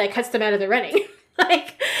 I feel like that cuts them out of the running.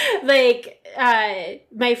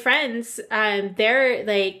 My friends, they're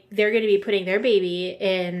going to be putting their baby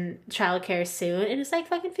in childcare soon, and it's like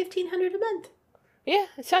fucking $1,500 a month. Yeah,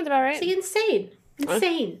 it sounds about right. It's like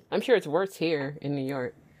insane. I'm sure it's worse here in New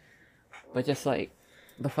York, but just like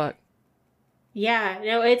the fuck. Yeah,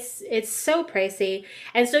 no, it's so pricey.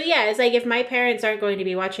 And so, yeah, it's like if my parents aren't going to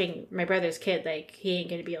be watching my brother's kid, like, he ain't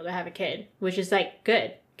going to be able to have a kid, which is, like,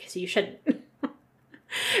 good, because you shouldn't.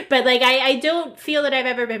 But, like, I don't feel that I've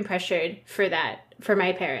ever been pressured for that, for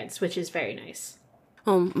my parents, which is very nice.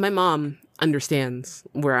 My mom understands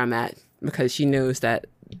where I'm at, because she knows that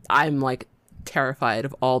I'm, like, terrified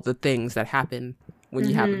of all the things that happen when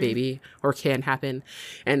you have a baby, or can happen,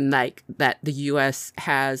 and like that the U.S.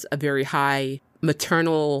 has a very high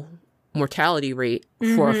maternal mortality rate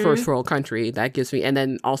for a first world country. That gives me, and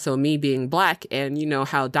then also me being Black, and you know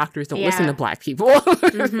how doctors don't listen to Black people.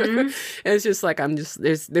 It's just like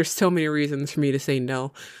there's so many reasons for me to say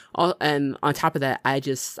no. And on top of that,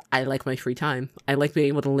 I like my free time. I like being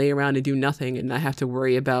able to lay around and do nothing and not have to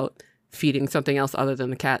worry about feeding something else other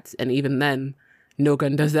than the cats. And even then, No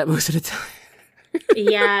Gun does that most of the time.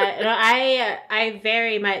 Yeah, no, I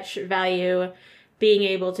very much value being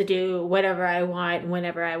able to do whatever I want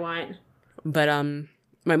whenever I want. But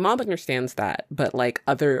my mom understands that, but like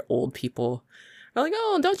other old people are like,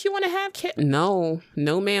 "Oh, don't you want to have kids?" No,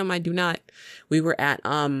 ma'am, I do not. We were at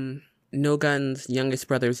No Gun's youngest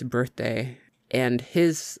brother's birthday, and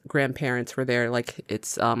his grandparents were there. Like,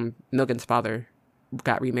 it's No Gun's father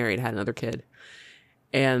got remarried, had another kid,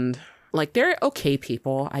 and like they're okay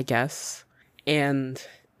people, I guess. And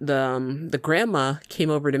the grandma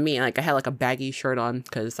came over to me, and like I had like a baggy shirt on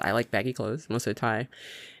because I like baggy clothes most of the time.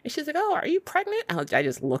 And she's like, "Oh, are you pregnant?" I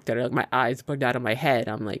just looked at her, like my eyes bugged out of my head.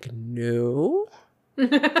 I'm like, "No."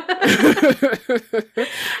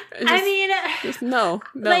 No.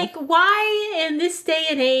 Like, why in this day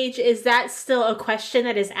and age is that still a question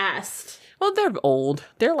that is asked? Well, they're old.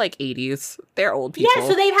 They're like 80s. They're old people. Yeah,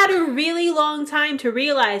 so they've had a really long time to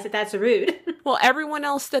realize that that's rude. Well, everyone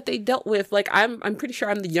else that they dealt with, like I'm pretty sure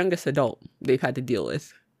I'm the youngest adult they've had to deal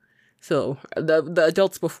with. So the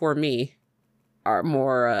adults before me are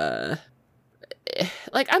more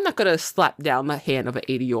like, I'm not gonna slap down the hand of an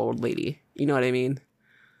 80-year-old lady. You know what I mean?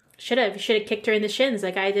 Should have kicked her in the shins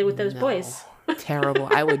like I did with those boys. Terrible.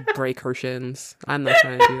 I would break her shins. I'm not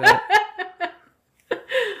trying to do that.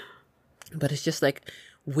 But it's just like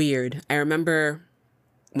weird. I remember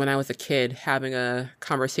when I was a kid having a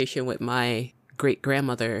conversation with my great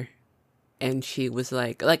grandmother, and she was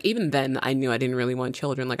like even then I knew I didn't really want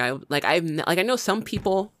children. Like I know some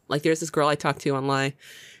people, like there's this girl I talked to online.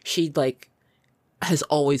 She like has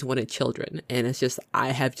always wanted children, and it's just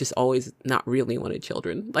I have just always not really wanted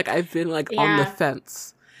children. Like I've been like on the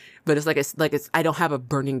fence. But it's like I don't have a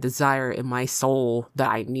burning desire in my soul that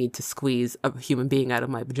I need to squeeze a human being out of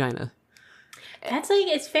my vagina. That's like,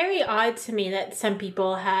 it's very odd to me that some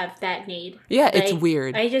people have that need. Yeah, like, it's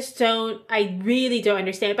weird. I really don't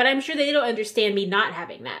understand, but I'm sure they don't understand me not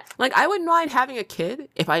having that. Like, I wouldn't mind having a kid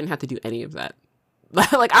if I didn't have to do any of that.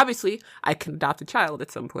 Like, obviously, I can adopt a child at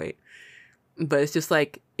some point. But it's just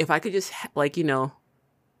like, if I could just, like, you know,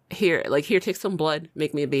 here, take some blood,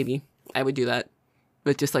 make me a baby, I would do that.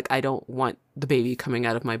 But just like, I don't want the baby coming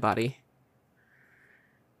out of my body.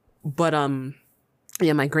 But,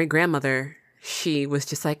 yeah, my great-grandmother, she was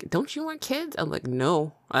just like, "Don't you want kids?" I'm like,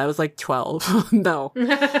 "No." I was like 12. No.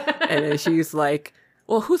 And then she's like,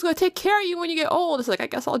 "Well, who's going to take care of you when you get old?" It's like, I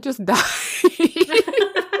guess I'll just die.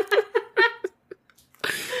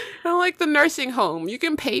 I'm like, the nursing home. You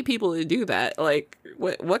can pay people to do that. Like,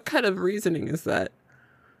 what kind of reasoning is that?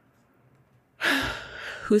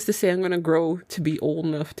 Who's to say I'm going to grow to be old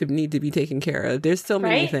enough to need to be taken care of? There's so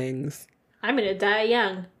many things. I'm going to die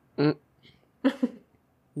young.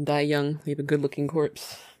 Die young, leave a good-looking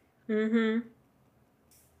corpse. Mm-hmm.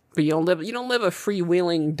 But you don't live a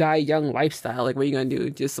freewheeling, die young lifestyle. Like, what are you gonna do?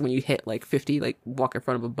 Just when you hit like 50, like walk in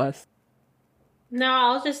front of a bus? No,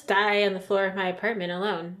 I'll just die on the floor of my apartment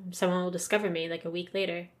alone. Someone will discover me like a week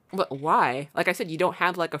later. But why? Like I said, you don't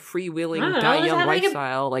have like a freewheeling, die young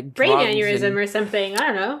lifestyle, like brain aneurysm or something. I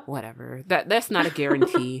don't know. Whatever. That's not a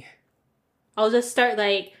guarantee. I'll just start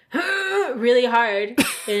like really hard, and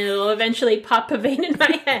it'll eventually pop a vein in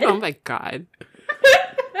my head. Oh my god.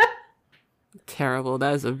 terrible.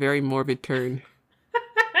 That is a very morbid turn.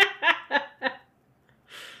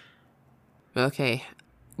 Okay.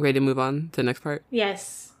 Ready to move on to the next part?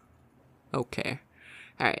 Yes. Okay.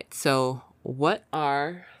 All right. So, what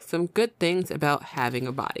are some good things about having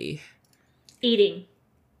a body? Eating.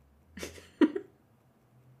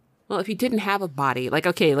 Well, if you didn't have a body, like,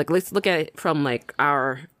 okay, like, let's look at it from, like,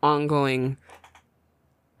 our ongoing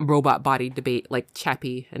robot body debate, like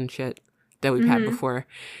Chappie and shit that we've had before.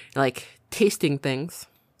 Like, tasting things,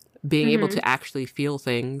 being able to actually feel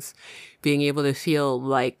things, being able to feel,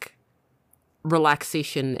 like,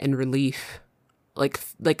 relaxation and relief. Like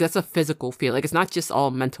that's a physical feel. Like, it's not just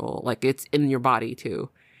all mental. Like, it's in your body, too.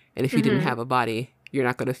 And if you didn't have a body, you're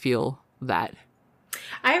not going to feel that.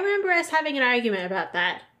 I remember us having an argument about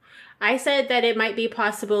that. I said that it might be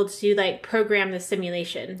possible to, like, program the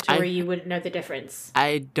simulation to where you wouldn't know the difference.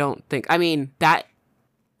 I don't think... I mean, that...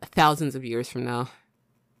 thousands of years from now.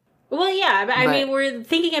 Well, yeah, but I mean, we're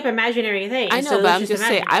thinking of imaginary things. I know, so but I'm just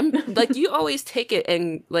saying, I'm, like, you always take it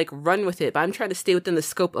and, like, run with it, but I'm trying to stay within the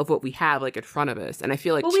scope of what we have, like, in front of us. And I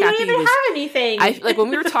feel like Chappie we don't even have anything. Like, when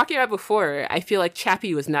we were talking about before, I feel like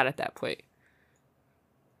Chappie was not at that point.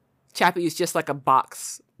 Chappie is just like a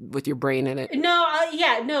box with your brain in it. No,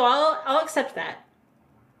 I'll accept that.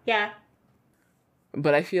 Yeah.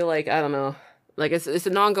 But I feel like, I don't know, like, it's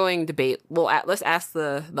an ongoing debate. Well, let's ask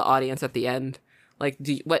the audience at the end, like,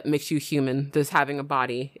 what makes you human? Does having a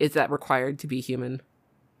body, is that required to be human?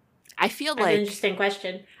 I feel That's like... an interesting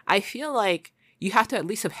question. I feel like you have to at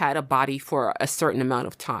least have had a body for a certain amount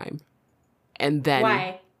of time. And then...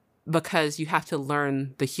 Why? Because you have to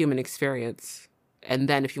learn the human experience. And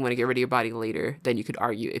then if you want to get rid of your body later, then you could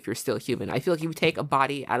argue if you're still human. I feel like if you take a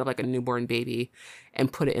body out of, like, a newborn baby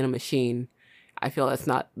and put it in a machine, I feel that's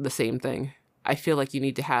not the same thing. I feel like you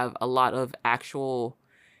need to have a lot of actual...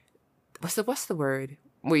 What's the word?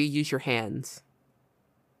 Where you use your hands.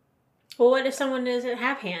 Well, what if someone doesn't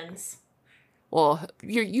have hands? Well,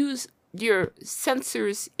 use your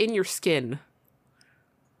sensors in your skin.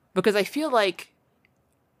 Because I feel like...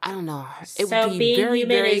 I don't know. It so would be being very,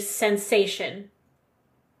 human very... is sensation.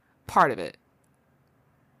 Part of it.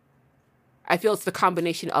 I feel it's the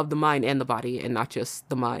combination of the mind and the body, and not just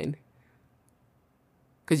the mind.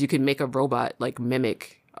 Because you can make a robot, like,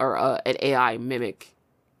 mimic, or an AI mimic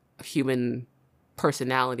human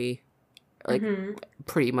personality, like,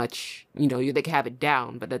 pretty much, you know, they can have it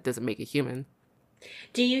down, but that doesn't make it human.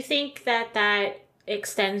 Do you think that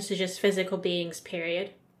extends to just physical beings,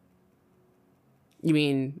 period? You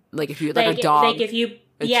mean, like, if you, like a dog? Like, if you...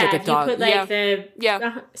 Yeah, like if you put, like, the...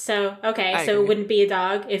 Yeah. So, okay, I so agree. it wouldn't be a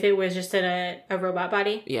dog if it was just in a robot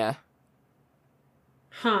body? Yeah.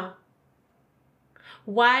 Huh.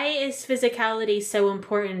 Why is physicality so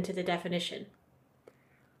important to the definition?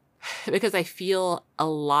 Because I feel a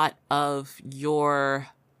lot of the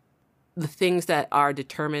things that are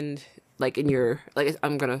determined, like, in your... Like,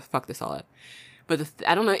 I'm gonna fuck this all up. But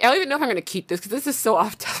I don't know. I don't even know if I'm gonna keep this, because this is so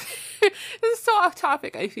off topic. This is so off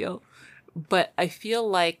topic, I feel. But I feel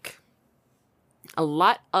like a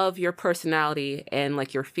lot of your personality and,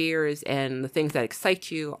 like, your fears and the things that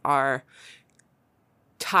excite you are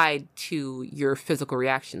tied to your physical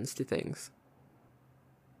reactions to things.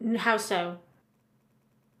 How so?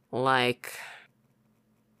 Like,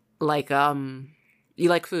 you like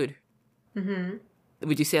food. Mm-hmm.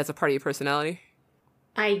 Would you say that's a part of your personality?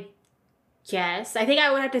 I guess. I think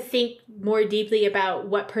I would have to think more deeply about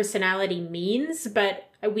what personality means, but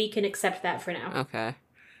we can accept that for now. Okay.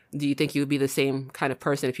 Do you think you would be the same kind of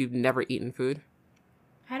person if you've never eaten food?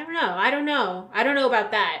 I don't know. I don't know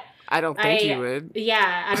about that. I don't think you would.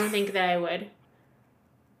 Yeah, I don't think that I would.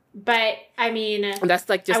 But, I mean... That's,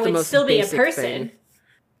 like, just the most still be a basic person. thing.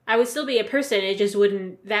 I would still be a person. It just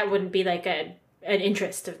wouldn't be, like, an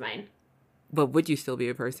interest of mine. But would you still be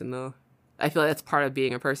a person, though? I feel like that's part of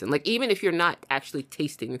being a person. Like, even if you're not actually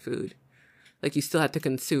tasting food, like, you still have to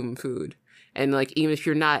consume food. And, like, even if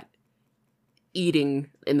you're not eating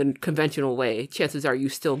in the conventional way, chances are you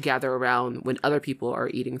still gather around when other people are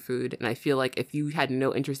eating food. And I feel like if you had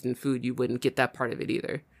no interest in food, you wouldn't get that part of it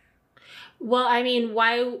either. Well, I mean,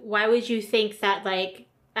 why would you think that, like,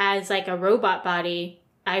 as, like, a robot body,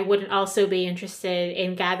 I wouldn't also be interested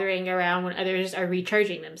in gathering around when others are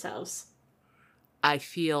recharging themselves? I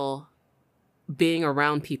feel being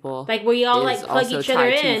around people, like, we all, like, plug each other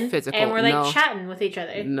in and we're, like, no. chatting with each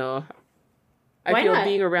other. No. Why I feel not?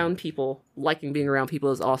 being around people, liking being around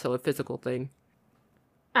people, is also a physical thing.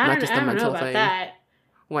 I not don't just a know mental about thing. that.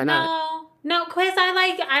 Why not? No, Quiz,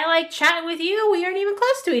 I like chatting with you. We aren't even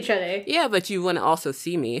close to each other. Yeah, but you want to also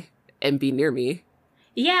see me and be near me.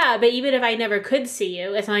 Yeah, but even if I never could see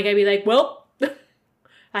you, it's not like I'd be like, well,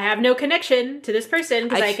 I have no connection to this person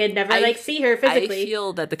because I could never like see her physically. I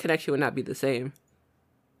feel that the connection would not be the same.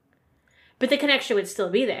 But the connection would still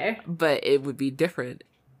be there. But it would be different.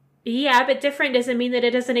 Yeah, but different doesn't mean that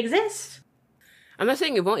it doesn't exist. I'm not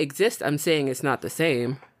saying it won't exist. I'm saying it's not the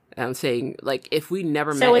same. I'm saying, like, if we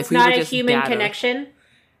never met, so it's if we not were a just human data, connection.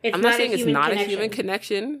 I'm not saying it's not a human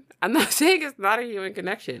connection. I'm not saying it's not a human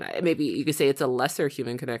connection. Maybe you could say it's a lesser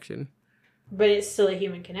human connection. But it's still a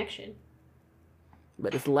human connection.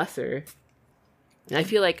 But it's lesser. And I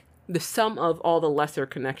feel like the sum of all the lesser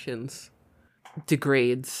connections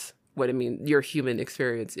degrades your human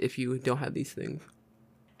experience if you don't have these things.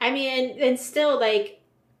 I mean, and still, like,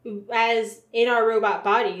 as in our robot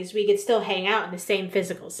bodies, we could still hang out in the same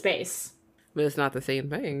physical space. But it's not the same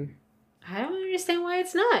thing. I don't understand why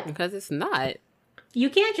it's not. Because it's not. You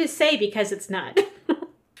can't just say because it's not.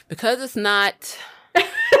 Because it's not.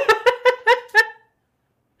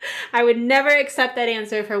 I would never accept that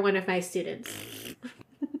answer for one of my students.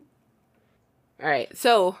 All right,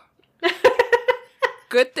 so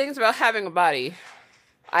good things about having a body.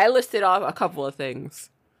 I listed off a couple of things.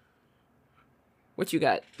 What you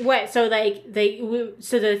got? What? So like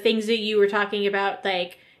so the things that you were talking about,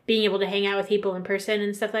 like being able to hang out with people in person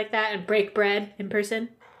and stuff like that, and break bread in person,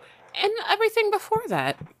 and everything before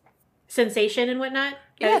that, sensation and whatnot.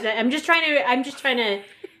 Yeah. I'm just trying to.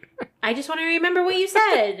 I just want to remember what you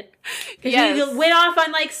said. Because yes. you went off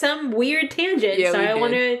on like some weird tangent. Yeah, so I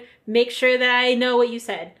want to make sure that I know what you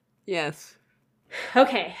said. Yes.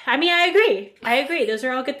 Okay. I mean, I agree. Those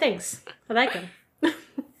are all good things. I like them.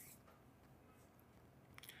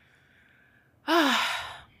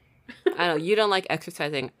 I know, you don't like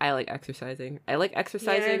exercising. I like exercising. I like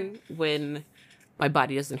exercising when my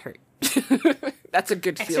body doesn't hurt. That's a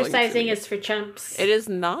good feeling. Exercising is for chumps. It is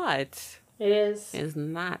not. It is. It is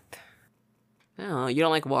not. No, you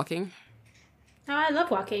don't like walking? Oh, I love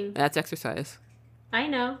walking. That's exercise. I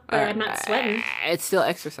know, but I'm not sweating. It's still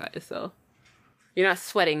exercise, though. You're not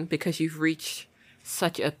sweating because you've reached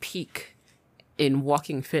such a peak in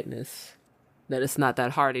walking fitness that it's not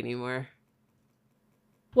that hard anymore.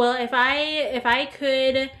 Well, if I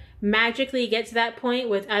could magically get to that point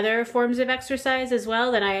with other forms of exercise as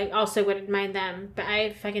well, then I also wouldn't mind them. But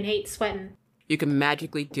I fucking hate sweating. You can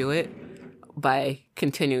magically do it by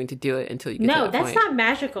continuing to do it until you get to that point. No, that's not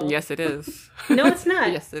magical. Yes, it is. No, it's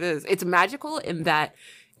not. Yes, it is. It's magical in that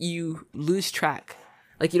you lose track.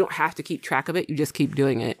 Like, you don't have to keep track of it. You just keep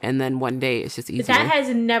doing it. And then one day it's just easier. That has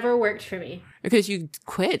never worked for me. Because you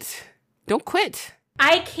quit. Don't quit.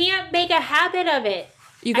 I can't make a habit of it.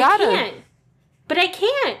 You gotta. I can't. But I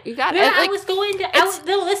can't. You gotta. Remember, I was going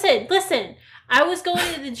to... listen. I was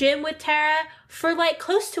going to the gym with Tara for like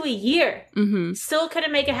close to a year. Mm-hmm. Still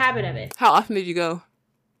couldn't make a habit of it. How often did you go?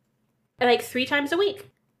 Like 3 times a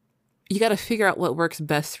week. You got to figure out what works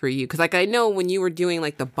best for you. Because, like, I know when you were doing,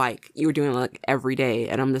 like, the bike, you were doing it, like, every day.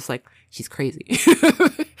 And I'm just like, she's crazy.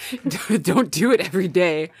 Don't do it every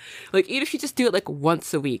day. Like, even if you just do it, like,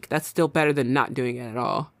 once a week, that's still better than not doing it at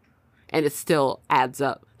all. And it still adds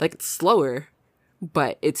up. Like, it's slower,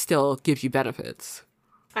 but it still gives you benefits.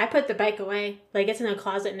 I put the bike away. Like, it's in a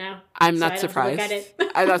closet now. I'm not surprised. Look at it.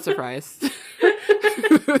 I'm not surprised.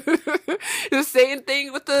 The same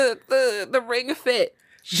thing with the Ring Fit.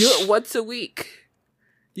 Do it once a week.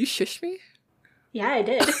 You shush me? Yeah, I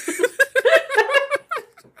did.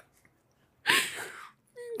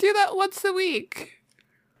 Do that once a week.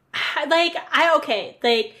 Like,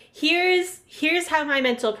 here's how my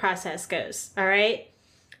mental process goes, all right?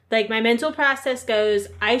 Like, my mental process goes,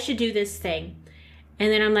 I should do this thing.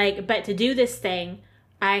 And then I'm like, but to do this thing,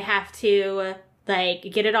 I have to, like,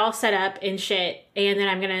 get it all set up and shit, and then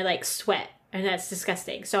I'm gonna, like, sweat. And that's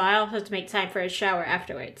disgusting. So I also have to make time for a shower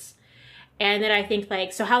afterwards. And then I think,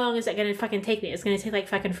 like, so how long is that going to fucking take me? It's going to take, like,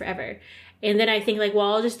 fucking forever. And then I think, like,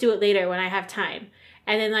 well, I'll just do it later when I have time.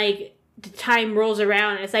 And then, like, the time rolls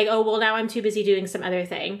around. And it's like, oh, well, now I'm too busy doing some other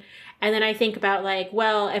thing. And then I think about, like,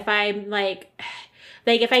 well, if I'm, like,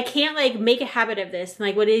 if I can't, like, make a habit of this, then,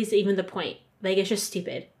 like, what is even the point? Like, it's just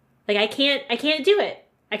stupid. Like, I can't do it.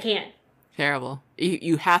 I can't. Terrible.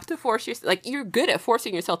 You have to force yourself. Like, you're good at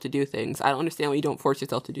forcing yourself to do things. I don't understand why you don't force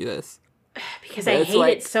yourself to do this. Because I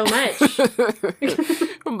hate it so much.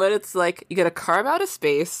 But it's like, you gotta carve out a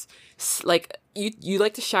space. Like, you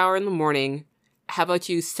like to shower in the morning. How about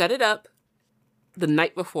you set it up the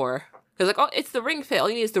night before? Because, like, oh, it's the Ring Fit. All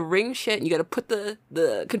you need is the ring shit. And you gotta put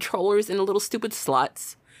the controllers in the little stupid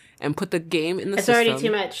slots. And put the game in the system. It's already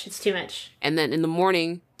too much. It's too much. And then in the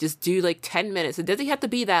morning, just do like 10 minutes. It doesn't have to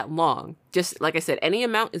be that long. Just, like I said, any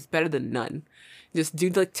amount is better than none. Just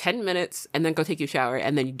do like 10 minutes and then go take your shower.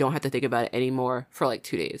 And then you don't have to think about it anymore for like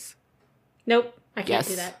 2 days. Nope. I can't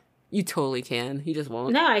do that. You totally can. You just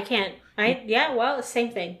won't. No, I can't. Well,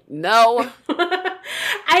 same thing. No.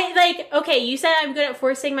 Okay, you said I'm good at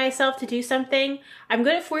forcing myself to do something. I'm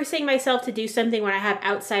good at forcing myself to do something when I have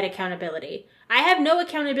outside accountability. I have no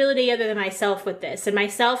accountability other than myself with this. And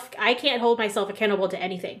I can't hold myself accountable to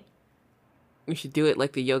anything. You should do it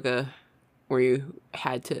like the yoga where you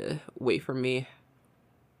had to wait for me.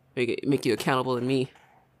 Make you accountable to me.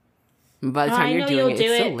 By the time you're doing it,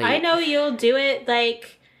 it's so late. I know you'll do it,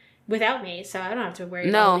 without me, so I don't have to worry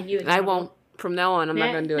about holding you accountable. I won't. From now on, I'm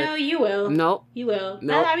not going to do it. No, you will. Nope. You will.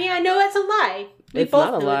 Nope. I mean, I know that's a lie. We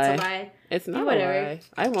both know it's a lie. It's not a lie.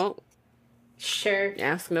 I won't. Sure.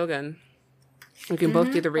 Ask Nogun. We can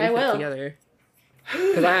both do the ring fit together.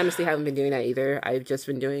 Because I honestly haven't been doing that either. I've just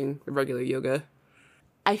been doing the regular yoga.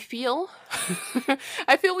 I feel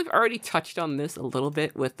we've already touched on this a little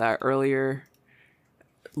bit with our earlier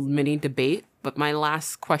mini debate, but my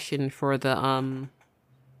last question for the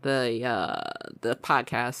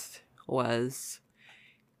podcast was,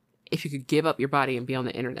 if you could give up your body and be on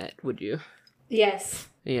the internet, would you? Yes.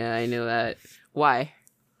 Yeah, I knew that. Why?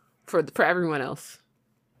 For everyone else.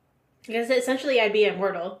 Because essentially I'd be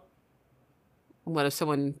immortal. What if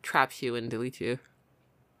someone traps you and deletes you?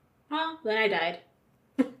 Well, then I died.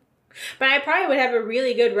 But I probably would have a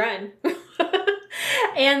really good run.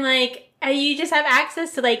 And you just have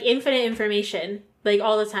access to infinite information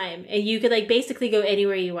all the time, and you could basically go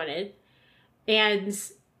anywhere you wanted. And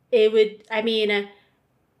it would,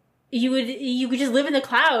 you could just live in the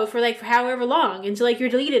cloud for however long until you're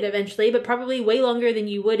deleted eventually, but probably way longer than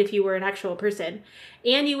you would if you were an actual person.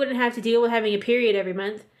 And you wouldn't have to deal with having a period every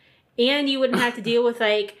month, and you wouldn't have to deal with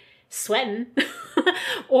sweating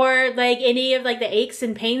or any of the aches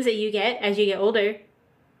and pains that you get as you get older.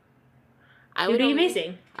 It would be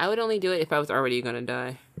amazing. I would only do it if I was already gonna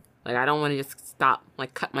die. I don't want to just stop,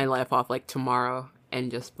 cut my life off tomorrow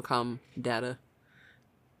and just become data.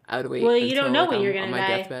 I would wait. Well, you don't know when you're gonna die. On my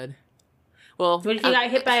deathbed. Well, what if you got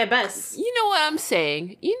hit by a bus? You know what I'm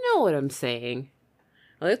saying.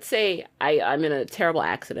 Let's say I'm in a terrible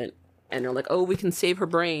accident, and they're like, "Oh, we can save her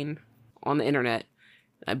brain on the internet."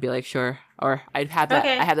 I'd be like, "Sure," or I'd have that.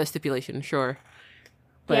 Okay. I have that stipulation, sure.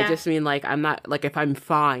 But I just mean I'm not if I'm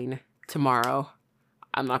fine tomorrow,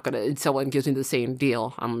 I'm not gonna. And someone gives me the same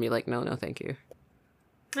deal, I'm gonna be like, "No, thank you."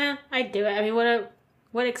 I'd do it. I mean,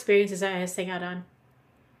 what experiences am I missing out on?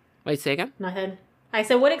 Wait, say again? Nothing. I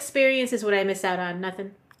said, what experiences would I miss out on?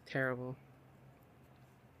 Nothing. Terrible.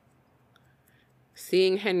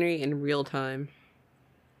 Seeing Henry in real time.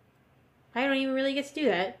 I don't even really get to do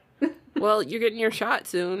that. Well, you're getting your shot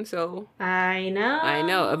soon, so. I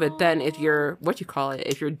know. But then if you're,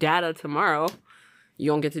 if you're data tomorrow,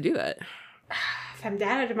 you don't get to do that. If I'm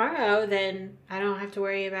data tomorrow, then I don't have to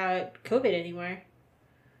worry about COVID anymore.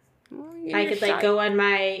 Well, I could go on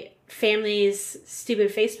my family's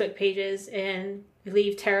stupid Facebook pages and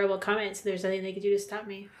leave terrible comments. So there's nothing they could do to stop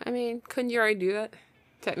me. I mean, couldn't you already do that?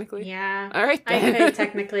 Technically. Yeah. All right. Then. I could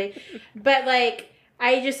technically, but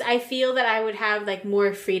I feel that I would have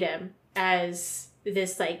more freedom as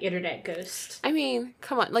this internet ghost. I mean,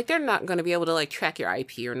 come on, they're not going to be able to track your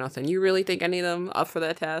IP or nothing. You really think any of them up for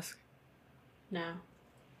that task? No.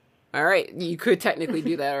 All right, you could technically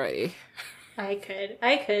do that already. I could.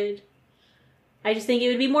 I just think it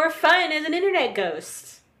would be more fun as an internet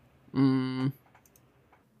ghost.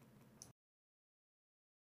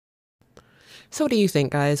 So what do you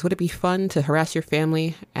think, guys? Would it be fun to harass your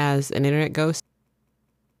family as an internet ghost?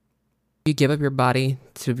 You give up your body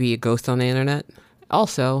to be a ghost on the internet?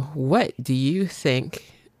 Also, what do you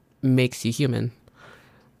think makes you human?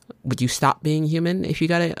 Would you stop being human if you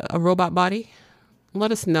got a robot body?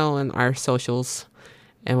 Let us know on our socials,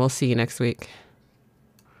 and we'll see you next week.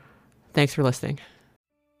 Thanks for listening.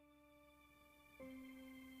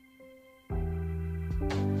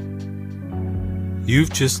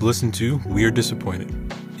 You've just listened to We're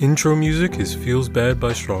Disappointed. Intro music is Feels Bad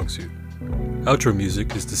by Strong Suit. Outro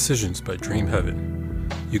music is Decisions by Dream Heaven.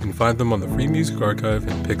 You can find them on the Free Music Archive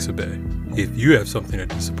in Pixabay. If you have something that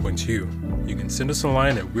disappoints you, you can send us a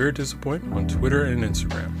line at We're Disappoint on Twitter and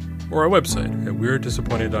Instagram, or our website at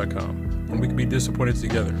we'redisappointed.com, and we can be disappointed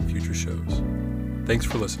together in future shows. Thanks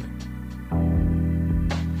for listening.